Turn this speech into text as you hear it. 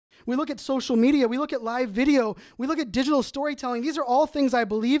We look at social media. We look at live video. We look at digital storytelling. These are all things I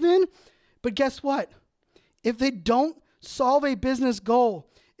believe in. But guess what? If they don't solve a business goal,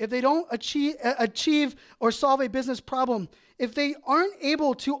 if they don't achieve or solve a business problem, if they aren't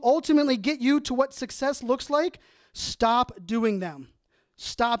able to ultimately get you to what success looks like, stop doing them.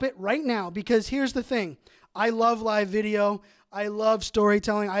 Stop it right now, because here's the thing. I love live video. I love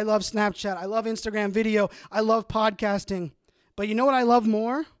storytelling. I love Snapchat. I love Instagram video. I love podcasting. But you know what I love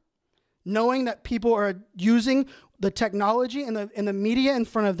more? Knowing that people are using the technology and the media in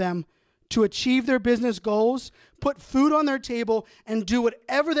front of them to achieve their business goals, put food on their table, and do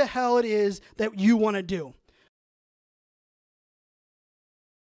whatever the hell it is that you want to do.